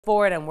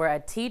Fordham, where a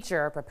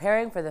teacher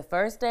preparing for the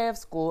first day of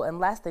school in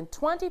less than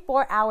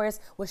 24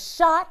 hours was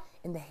shot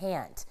in the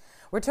hand.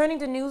 Returning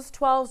to News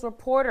 12's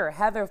reporter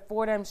Heather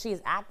Fordham, she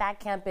is at that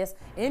campus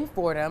in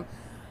Fordham.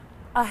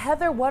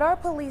 Heather, what are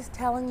police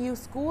telling you?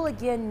 School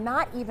again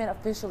not even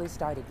officially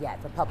started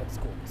yet for public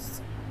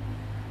schools.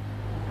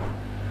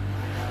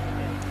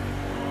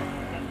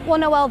 Well,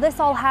 Noelle,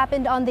 this all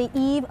happened on the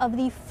eve of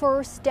the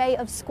first day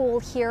of school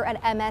here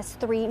at MS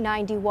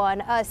 391.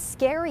 A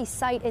scary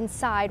sight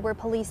inside where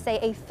police say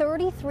a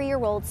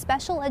 33-year-old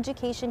special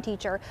education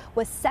teacher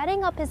was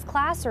setting up his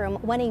classroom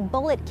when a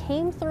bullet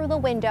came through the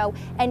window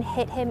and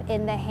hit him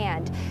in the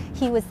hand.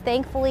 He was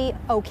thankfully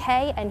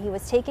okay and he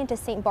was taken to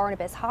St.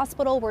 Barnabas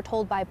Hospital. We're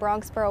told by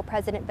Bronx Borough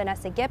President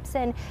Vanessa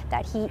Gibson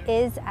that he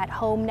is at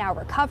home now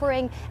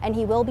recovering and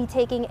he will be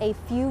taking a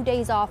few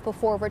days off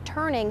before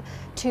returning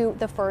to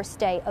the first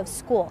day of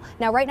school.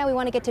 Now, right now we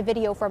want to get to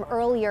video from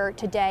earlier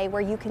today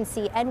where you can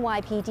see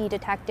NYPD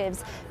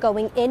detectives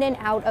going in and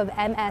out of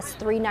MS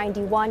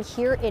 391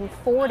 here in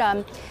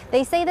Fordham.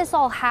 They say this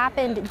all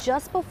happened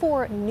just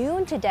before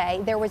noon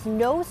today. There was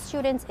no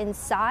students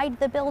inside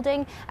the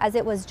building as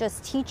it was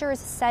just teachers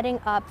setting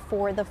up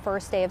for the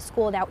first day of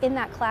school. Now, in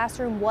that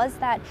classroom was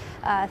that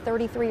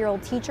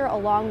 33-year-old teacher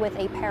along with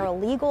a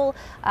paralegal.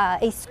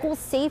 A school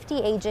safety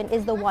agent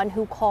is the one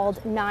who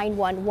called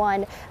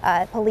 911.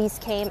 Police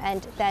came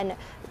and then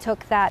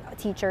took that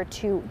teacher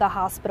to the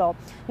hospital.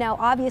 Now,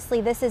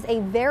 obviously, this is a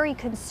very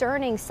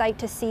concerning sight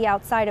to see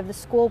outside of the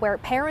school where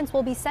parents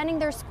will be sending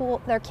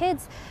their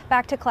kids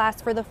back to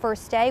class for the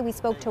first day. We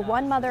spoke to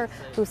one mother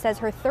who says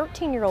her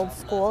 13-year-old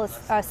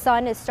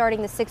son is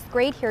starting the 6th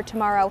grade here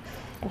tomorrow,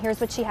 and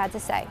here's what she had to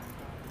say.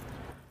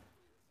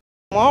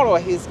 Tomorrow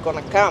he's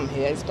gonna come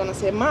here. He's gonna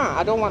say, "Ma,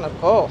 I don't want to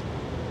go."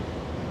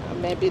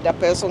 Maybe the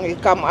person will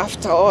come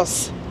after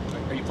us.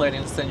 Are you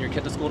planning to send your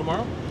kid to school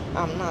tomorrow?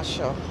 I'm not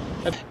sure.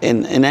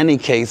 In any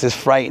case, it's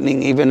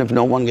frightening, even if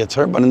no one gets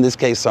hurt, but in this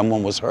case,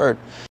 someone was hurt.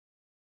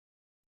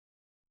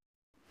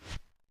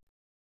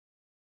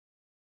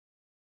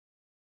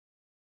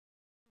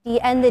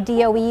 And the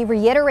DOE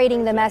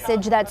reiterating the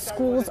message that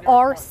schools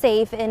are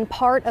safe. In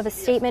part of a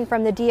statement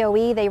from the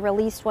DOE, they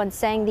released one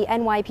saying the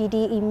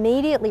NYPD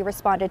immediately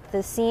responded to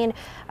the scene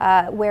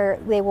where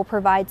they will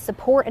provide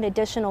support and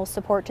additional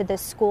support to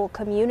this school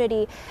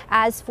community.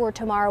 As for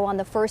tomorrow on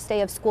the first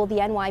day of school, the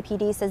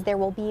NYPD says there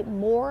will be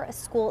more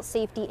school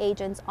safety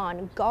agents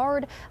on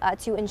guard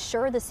to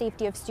ensure the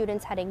safety of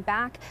students heading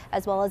back,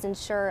 as well as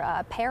ensure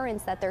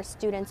parents that their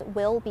students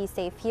will be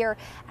safe here.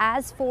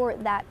 As for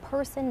that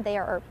person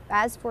there,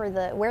 for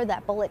where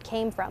that bullet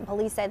came from,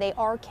 police say they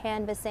are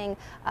canvassing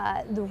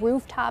the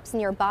rooftops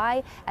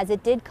nearby as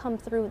it did come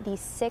through the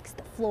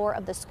 6th floor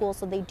of the school,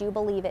 so they do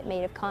believe it may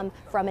have come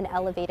from an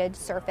elevated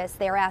surface.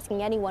 They are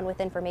asking anyone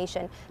with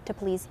information to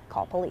please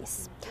call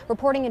police.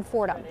 Reporting in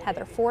Fordham,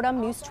 Heather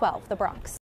Fordham, News 12, the Bronx.